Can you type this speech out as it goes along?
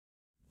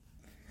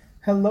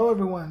Hello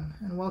everyone,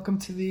 and welcome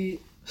to the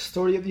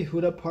story of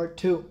Yehudah part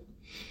 2.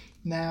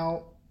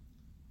 Now,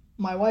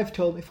 my wife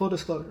told me, full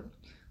disclosure,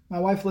 my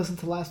wife listened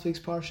to last week's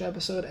Parsha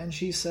episode and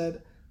she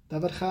said,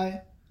 David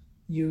Chai,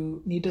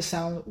 you need to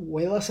sound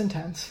way less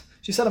intense.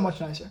 She said it much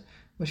nicer,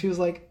 but she was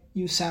like,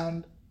 you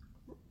sound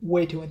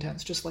way too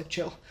intense, just like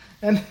chill.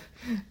 And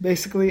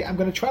basically, I'm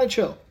going to try to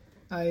chill.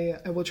 I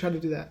will try to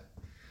do that.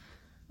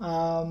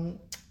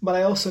 But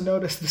I also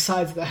noticed,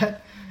 besides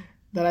that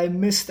I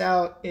missed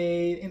out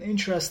an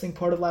interesting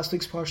part of last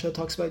week's Parsha that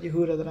talks about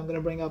Yehudah that I'm going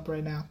to bring up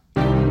right now.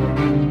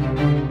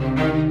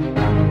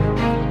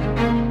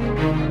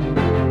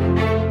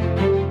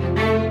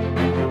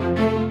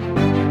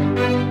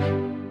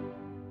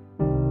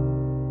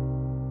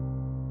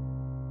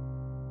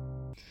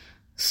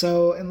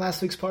 So in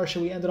last week's Parsha,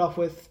 we ended off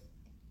with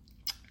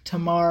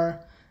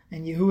Tamar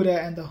and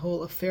Yehudah and the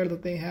whole affair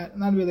that they had.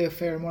 Not really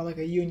affair, more like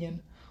a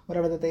union,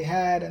 whatever that they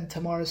had, and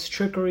Tamar's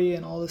trickery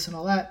and all this and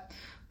all that.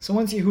 So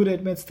once Yehudah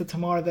admits to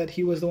Tamar that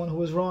he was the one who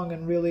was wrong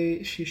and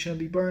really she shouldn't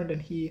be burned, and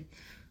he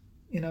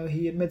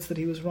admits that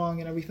he was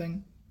wrong and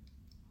everything,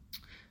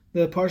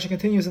 the Parsha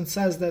continues and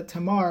says that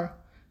Tamar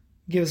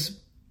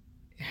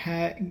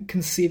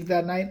conceived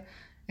that night,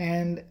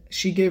 and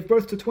she gave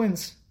birth to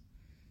twins.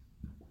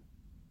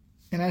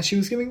 And as she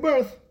was giving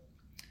birth,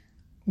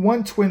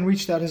 one twin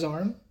reached out his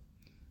arm.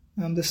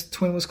 This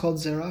twin was called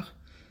Zerach,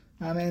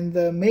 and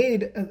the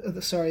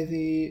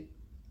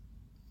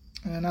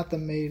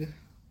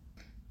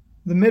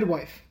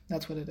midwife,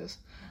 that's what it is.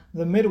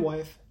 The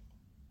midwife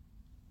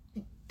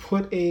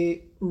put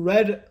a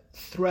red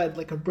thread,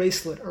 like a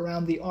bracelet,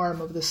 around the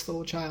arm of this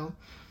little child.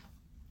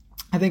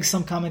 I think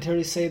some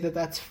commentaries say that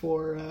that's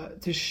for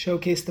to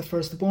showcase the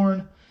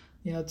firstborn,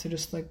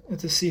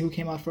 to see who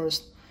came out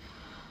first.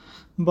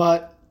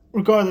 But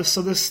regardless,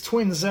 so this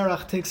twin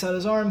Zerach takes out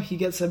his arm. He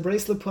gets a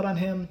bracelet put on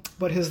him,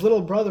 but his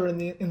little brother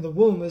in the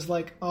womb is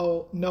like,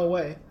 oh, no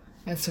way.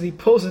 And so he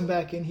pulls him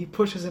back in. He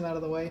pushes him out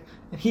of the way,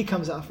 and he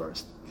comes out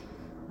first.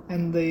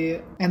 And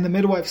the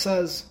midwife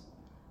says,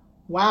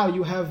 "Wow,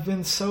 you have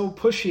been so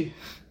pushy,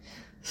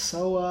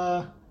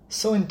 so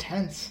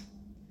intense,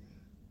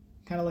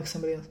 kind of like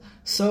somebody else.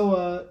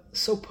 So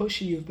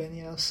pushy you've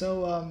been,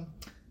 so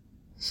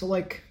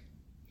like,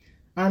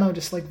 I don't know,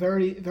 just like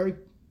very, very,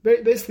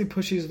 basically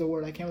pushy is the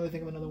word. I can't really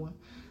think of another one."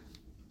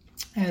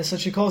 And so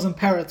she calls him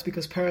Peretz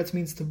because Peretz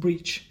means to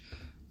breach,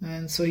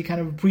 and so he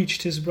kind of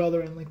breached his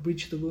brother and like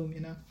breached the womb,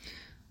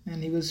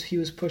 And he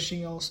was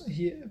pushing also.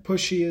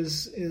 Pushy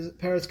is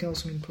Peretz can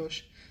also mean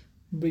push.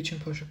 Breach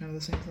and push are kind of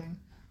the same thing,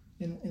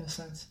 in a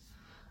sense.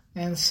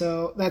 And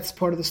so that's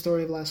part of the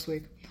story of last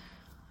week.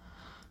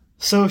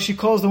 So she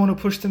calls the one who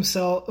pushed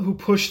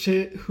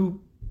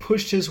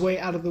his way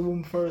out of the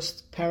womb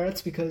first,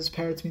 Peretz, because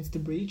Peretz means to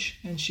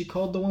breach. And she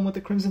called the one with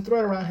the crimson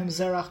thread around him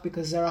Zerach,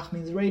 because Zerach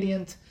means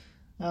radiant,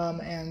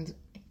 and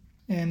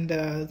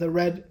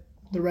the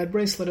red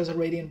bracelet is a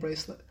radiant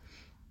bracelet.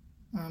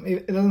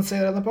 It doesn't say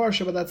that in the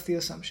Parsha, but that's the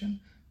assumption.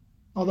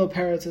 Although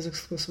Peretz is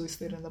explicitly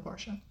stated in the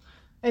Parsha.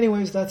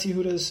 Anyways, that's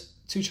Yehudah's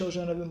two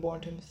children that have been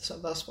born to him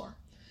thus far.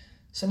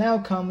 So now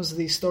comes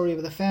the story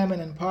of the famine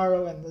and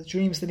Paro and the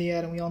dreams that he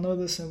had, and we all know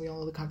this, and we all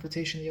know the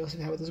confrontation that Yosef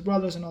had with his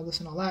brothers and all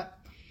this and all that.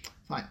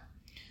 Fine.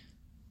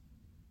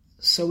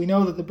 So we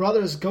know that the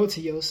brothers go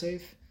to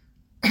Yosef.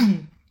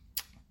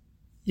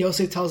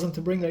 Yosef tells them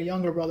to bring their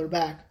younger brother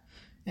back,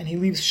 and he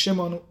leaves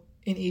Shimon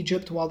in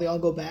Egypt while they all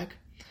go back.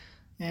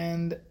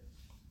 And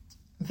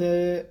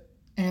the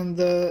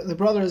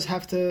brothers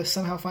have to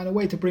somehow find a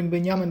way to bring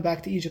Binyamin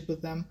back to Egypt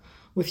with them,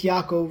 with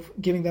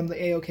Yaakov giving them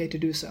the A-OK to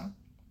do so.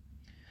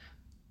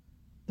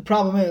 The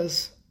problem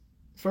is,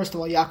 first of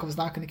all, Yaakov is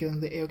not going to give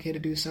them the A-OK to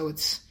do so.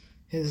 It's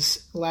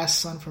his last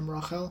son from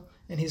Rachel,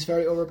 and he's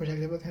very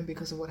overprotective of him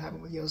because of what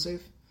happened with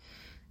Yosef.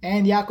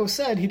 And Yaakov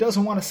said he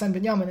doesn't want to send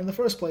Binyamin in the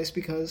first place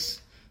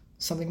because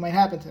something might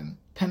happen to him.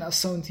 Pen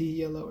asonti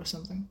yelo or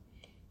something.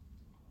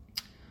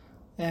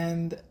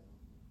 And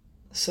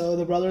so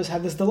the brothers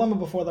have this dilemma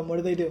before them. What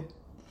do they do?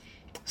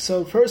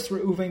 So first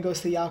Reuven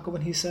goes to Yaakov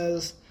and he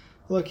says,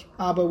 "Look,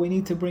 Abba, we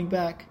need to bring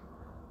back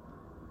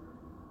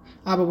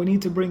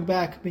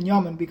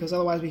Binyamin because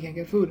otherwise we can't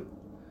get food."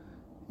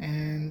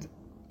 And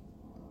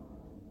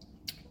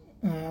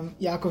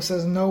Yaakov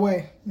says, "No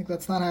way. Like,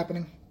 that's not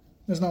happening.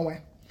 There's no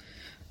way."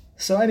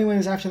 So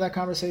anyways, after that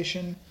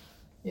conversation,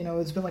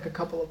 it's been like a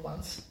couple of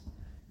months,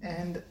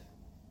 and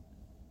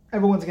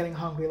everyone's getting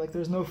hungry. Like,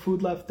 there's no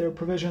food left. Their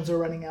provisions are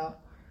running out.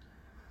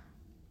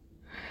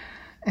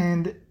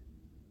 And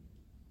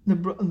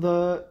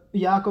the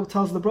Yaakov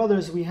tells the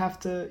brothers, you have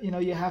to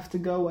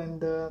go and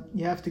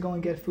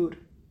get food.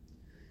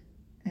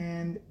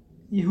 And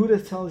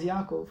Yehudah tells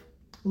Yaakov,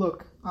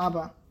 "Look,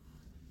 Abba,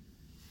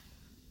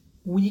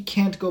 we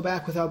can't go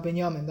back without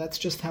Binyamin. That's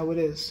just how it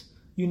is.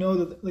 You know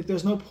that, like,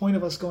 there's no point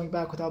of us going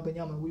back without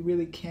Binyamin. We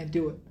really can't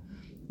do it.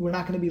 We're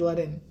not going to be let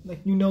in.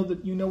 Like, you know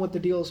what the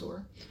deals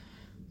were."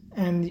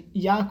 And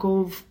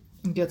Yaakov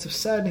gets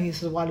upset and he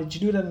says, "Why did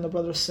you do that?" And the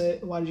brothers say,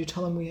 "Why did you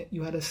tell him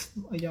you had a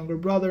younger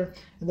brother?"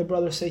 And the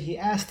brothers say, "He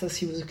asked us,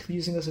 he was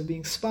accusing us of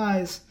being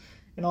spies,"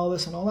 and all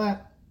this and all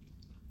that.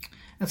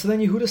 And so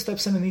then Yehudah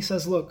steps in and he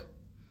says, look,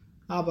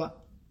 Abba,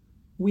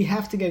 we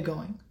have to get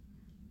going.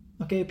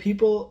 Okay,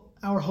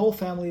 our whole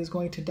family is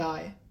going to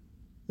die.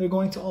 They're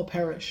going to all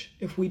perish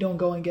if we don't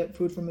go and get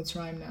food from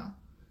Mitzrayim now.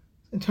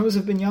 In terms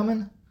of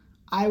Binyamin,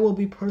 I will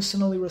be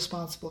personally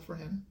responsible for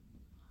him.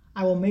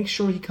 I will make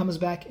sure he comes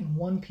back in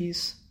one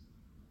piece,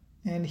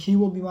 and he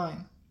will be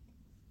mine.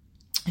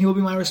 He will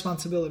be my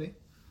responsibility.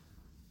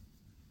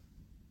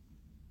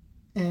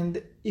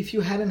 And if you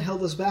hadn't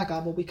held us back,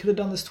 Abba, we could have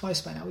done this twice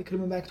by now. We could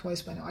have been back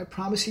twice by now. I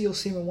promise you'll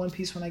see him in one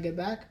piece when I get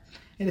back.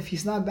 And if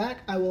he's not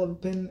back, I will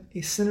have been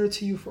a sinner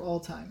to you for all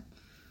time.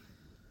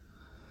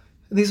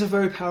 And these are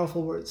very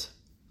powerful words.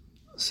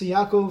 So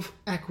Yaakov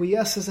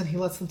acquiesces and he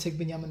lets them take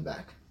Binyamin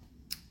back.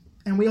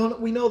 And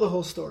we know the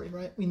whole story,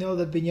 right? We know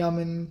that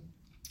Binyamin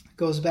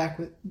goes back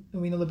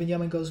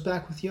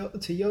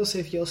to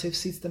Yosef. Yosef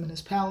seats them in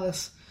his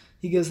palace.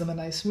 He gives them a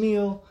nice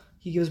meal.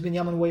 He gives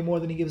Binyamin way more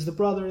than he gives the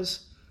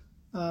brothers.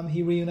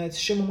 He reunites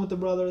Shimon with the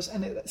brothers,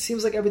 and it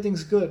seems like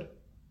everything's good. It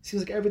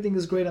seems like everything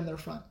is great on their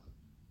front.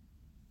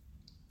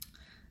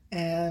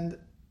 And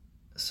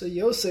so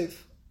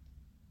Yosef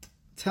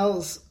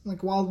tells,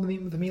 like while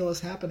the meal is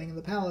happening in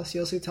the palace,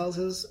 Yosef tells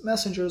his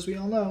messengers, we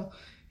all know,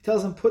 he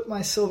tells them, put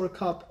my silver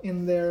cup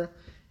in the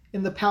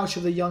pouch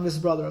of the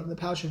youngest brother, in the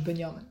pouch of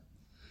Binyamin.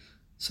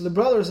 So the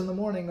brothers in the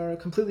morning are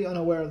completely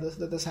unaware of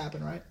that this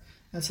happened, right?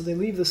 And so they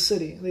leave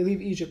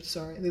Egypt,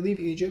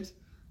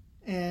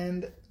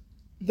 and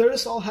they're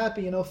just all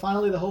happy,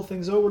 finally the whole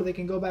thing's over, they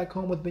can go back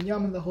home with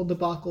Binyamin, the whole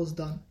debacle is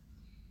done.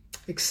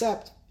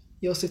 Except,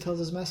 Yosef tells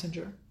his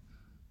messenger,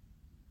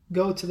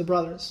 go to the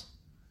brothers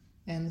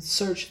and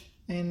search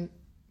and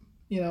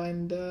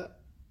go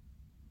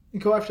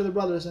after the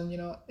brothers and,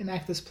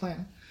 enact this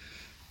plan.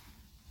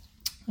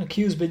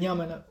 Accuse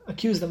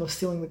them of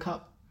stealing the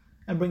cup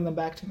and bring them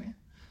back to me.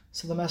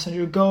 So the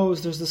messenger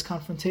goes, there's this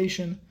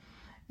confrontation,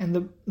 and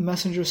the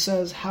messenger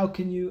says, how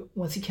can you,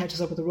 once he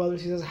catches up with the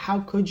brothers, he says, how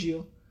could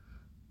you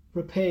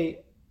repay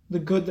the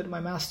good that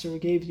my master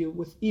gave you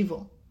with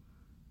evil?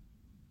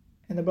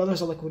 And the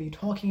brothers are like, what are you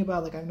talking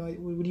about? Like, I have no idea.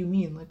 What do you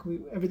mean? Like,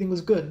 everything was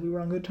good. We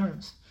were on good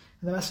terms.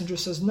 And the messenger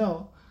says,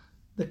 no,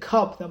 the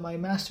cup that my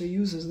master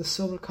uses, the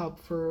silver cup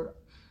for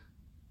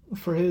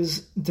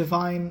his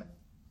divine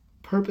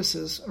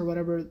purposes, or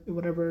whatever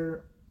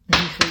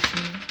nichesh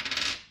means.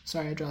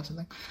 Sorry, I dropped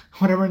something.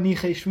 Whatever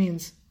nichesh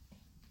means,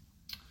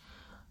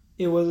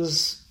 it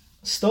was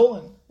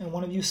stolen, and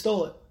one of you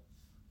stole it.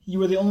 You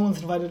were the only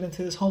ones invited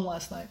into his home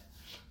last night.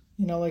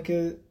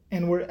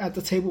 And we're at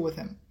the table with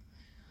him.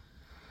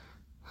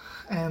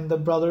 And the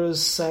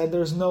brothers said,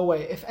 there's no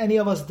way. If any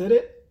of us did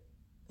it,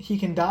 he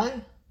can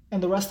die,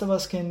 and the rest of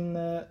us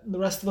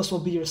will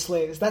be your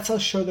slaves. That's how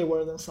sure they were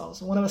of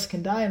themselves. One of us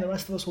can die, and the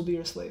rest of us will be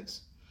your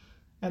slaves.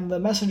 And the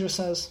messenger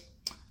says,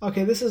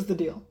 okay, this is the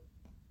deal.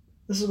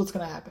 This is what's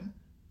going to happen.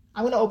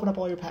 I'm going to open up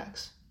all your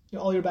packs,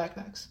 all your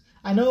backpacks.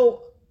 I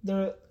know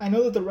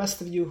that the rest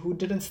of you who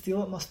didn't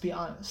steal it must be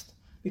honest,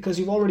 because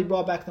you've already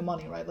brought back the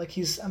money, right? Like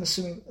I'm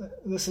assuming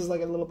this is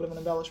like a little bit of an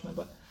embellishment,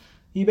 but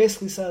he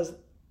basically says,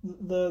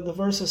 the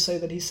verses say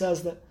that he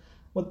says that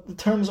what the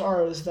terms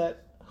are is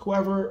that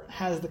whoever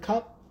has the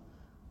cup,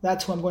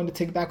 that's who I'm going to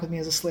take back with me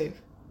as a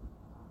slave.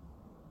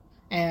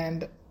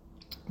 And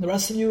the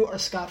rest of you are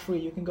scot-free.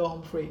 You can go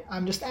home free.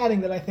 I'm just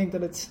adding that I think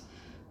that it's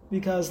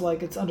because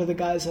it's under the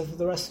guise of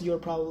the rest of you are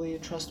probably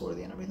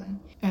trustworthy and everything.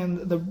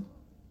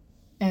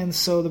 And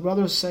so the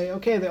brothers say,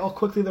 okay, they all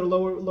quickly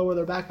lower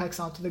their backpacks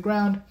onto the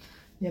ground,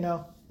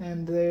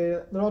 and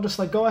they're all just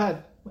like, go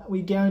ahead.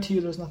 We guarantee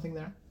you there's nothing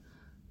there.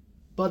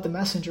 But the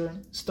messenger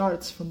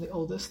starts from the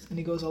oldest and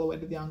he goes all the way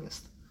to the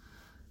youngest.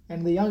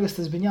 And the youngest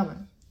is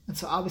Binyamin. And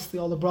so obviously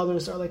all the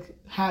brothers are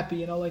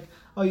happy,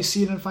 oh, you see,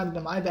 you didn't find it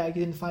in my bag,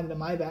 you didn't find it in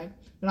my bag.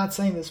 They're not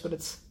saying this, but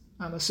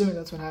I'm assuming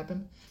that's what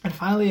happened. And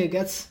finally it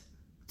gets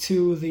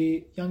to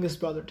the youngest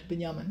brother, to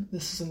Binyamin.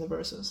 This is in the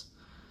verses.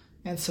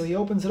 And so he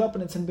opens it up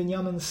and it's in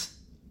Binyamin's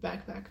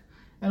backpack.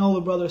 And all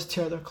the brothers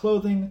tear their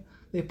clothing,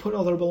 they put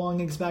all their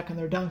belongings back on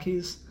their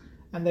donkeys,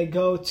 and they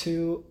go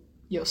to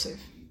Yosef.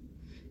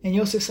 And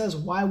Yosef says,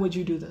 why would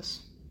you do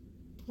this?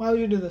 Why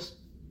would you do this?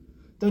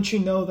 Don't you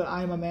know that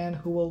I am a man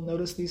who will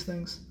notice these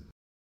things?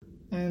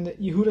 And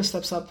Yehudah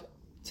steps up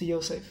to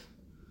Yosef.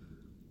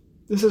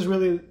 This is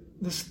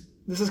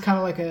kind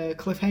of like a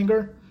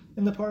cliffhanger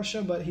in the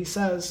parsha, but he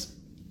says,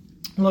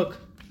 look,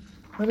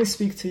 let me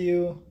speak to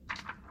you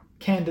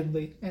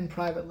candidly and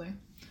privately,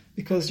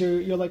 because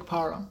you're like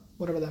Paro,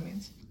 whatever that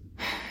means.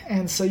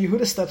 And so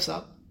Yehudah steps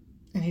up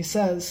and he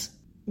says,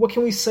 what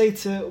can we say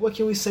to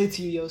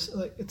you,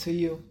 Yosef, to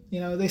you?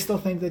 They still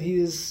think that he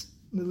is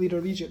the leader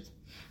of Egypt.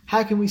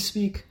 How can we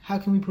speak? How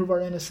can we prove our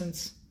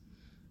innocence?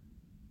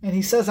 And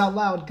he says out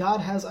loud,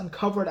 God has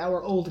uncovered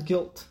our old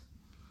guilt.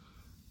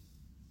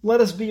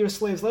 Let us be your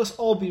slaves. Let us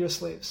all be your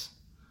slaves.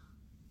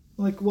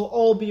 We'll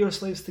all be your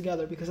slaves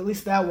together, because at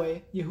least that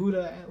way,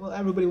 Yehudah,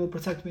 everybody will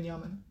protect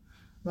Binyamin,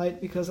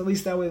 right? Because at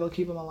least that way they'll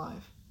keep him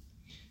alive.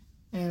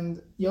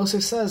 And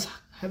Yosef says,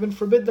 heaven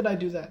forbid that I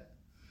do that.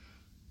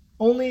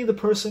 Only the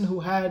person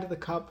who had the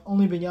cup,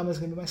 only Binyamin is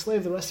going to be my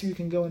slave. The rest of you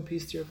can go in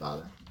peace to your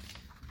father.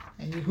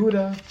 And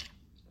Yehudah,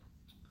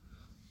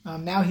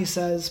 now he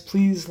says,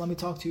 please let me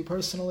talk to you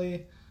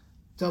personally.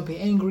 Don't be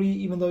angry,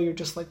 even though you're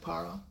just like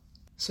Paro.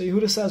 So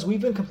Yehudah says,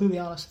 we've been completely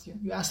honest with you.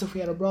 You asked if we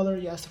had a brother,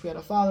 you asked if we had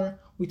a father.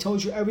 We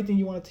told you everything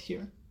you wanted to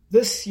hear.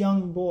 This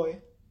young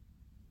boy,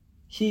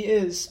 he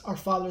is our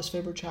father's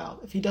favorite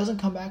child. If he doesn't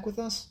come back with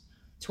us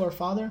to our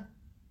father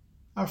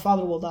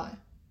will die.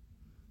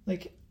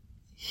 Like,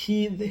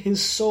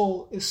 his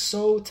soul is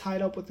so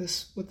tied up with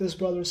this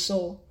brother's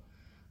soul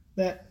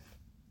that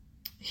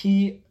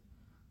he's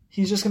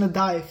just going to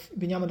die if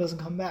Binyamin doesn't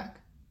come back.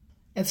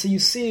 And so you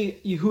see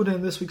Yehudah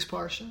in this week's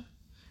Parsha.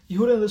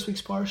 Yehudah in this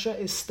week's Parsha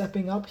is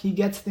stepping up. He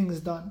gets things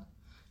done.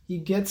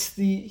 He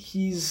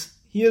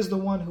is the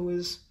one who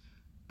is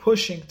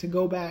pushing to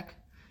go back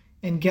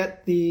and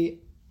get the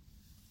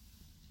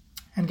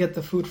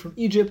food from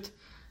Egypt.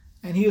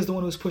 And he is the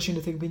one who's pushing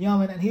to take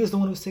Binyamin. And he is the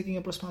one who's taking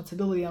up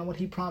responsibility on what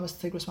he promised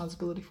to take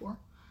responsibility for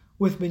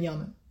with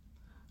Binyamin.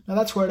 Now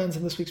that's where it ends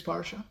in this week's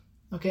Parsha.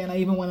 Okay, and I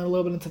even went a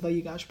little bit into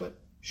Vayigash, but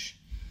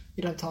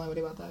you don't have to tell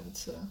anybody about that.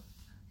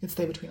 It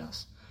stay between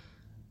us.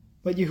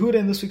 But Yehudah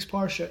in this week's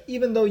Parsha,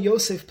 even though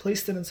Yosef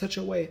placed it in such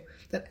a way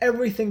that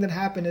everything that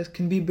happened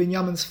can be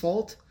Binyamin's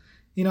fault,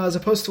 as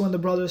opposed to when the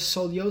brothers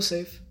sold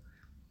Yosef,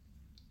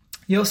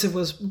 Yosef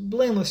was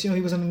blameless.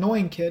 He was an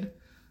annoying kid.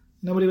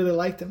 Nobody really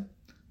liked him.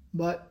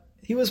 But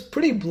he was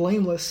pretty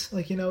blameless.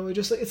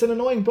 It's an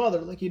annoying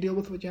brother. Like, you deal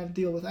with what you have to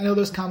deal with. I know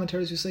there's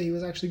commentaries who say he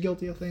was actually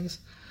guilty of things.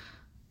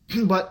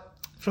 But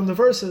from the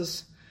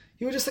verses,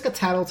 he was just like a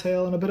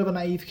tattletale and a bit of a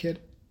naive kid.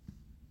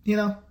 He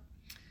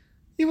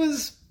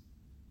was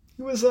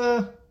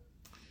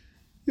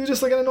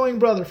just like an annoying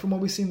brother from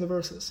what we see in the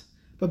verses.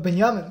 But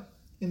Binyamin,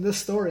 in this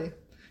story,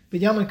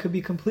 Binyamin could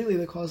be completely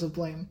the cause of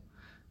blame.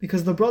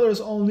 Because the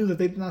brothers all knew that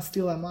they did not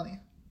steal that money.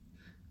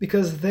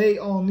 Because they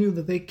all knew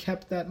that they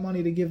kept that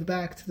money to give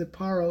back to the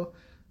Paro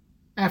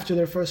after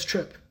their first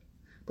trip.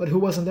 But who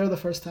wasn't there the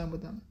first time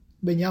with them?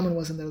 Binyamin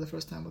wasn't there the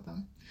first time with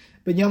them.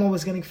 Binyamin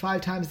was getting 5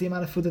 times the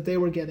amount of food that they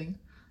were getting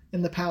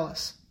in the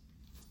palace.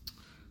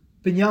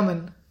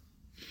 Binyamin,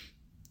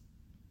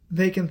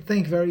 they can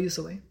think very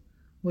easily,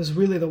 was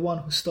really the one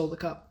who stole the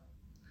cup.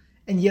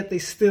 And yet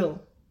Yehudah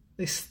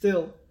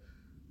still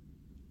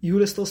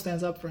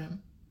stands up for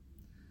him.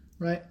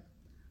 Right?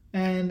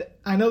 And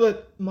I know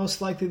that most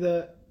likely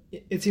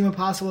it's even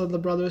possible that the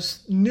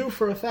brothers knew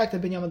for a fact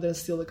that Binyamin didn't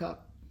steal the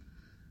cup.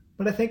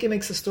 But I think it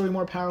makes the story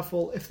more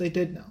powerful if they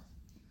did know.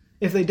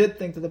 If they did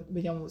think that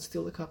Binyamin would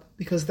steal the cup.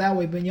 Because that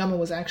way Binyamin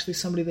was actually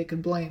somebody they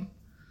could blame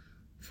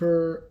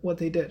for what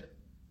they did.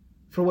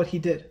 For what he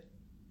did.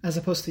 As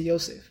opposed to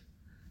Yosef.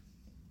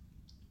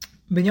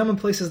 Binyamin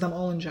places them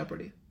all in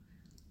jeopardy.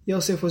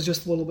 Yosef was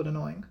just a little bit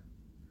annoying.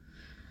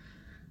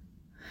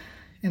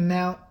 And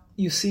now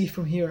you see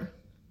from here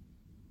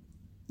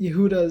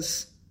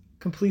Yehudah's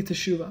complete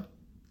teshuvah.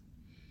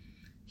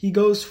 He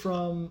goes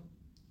from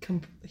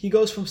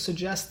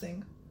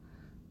suggesting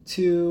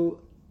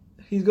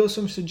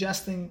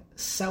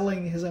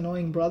selling his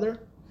annoying brother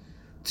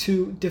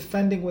to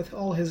defending with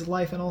all his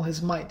life and all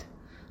his might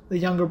the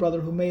younger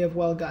brother who may have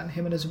well gotten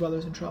him and his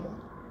brothers in trouble.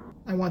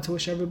 I want to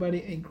wish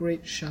everybody a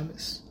great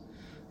Shabbos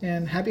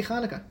and happy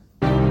Hanukkah.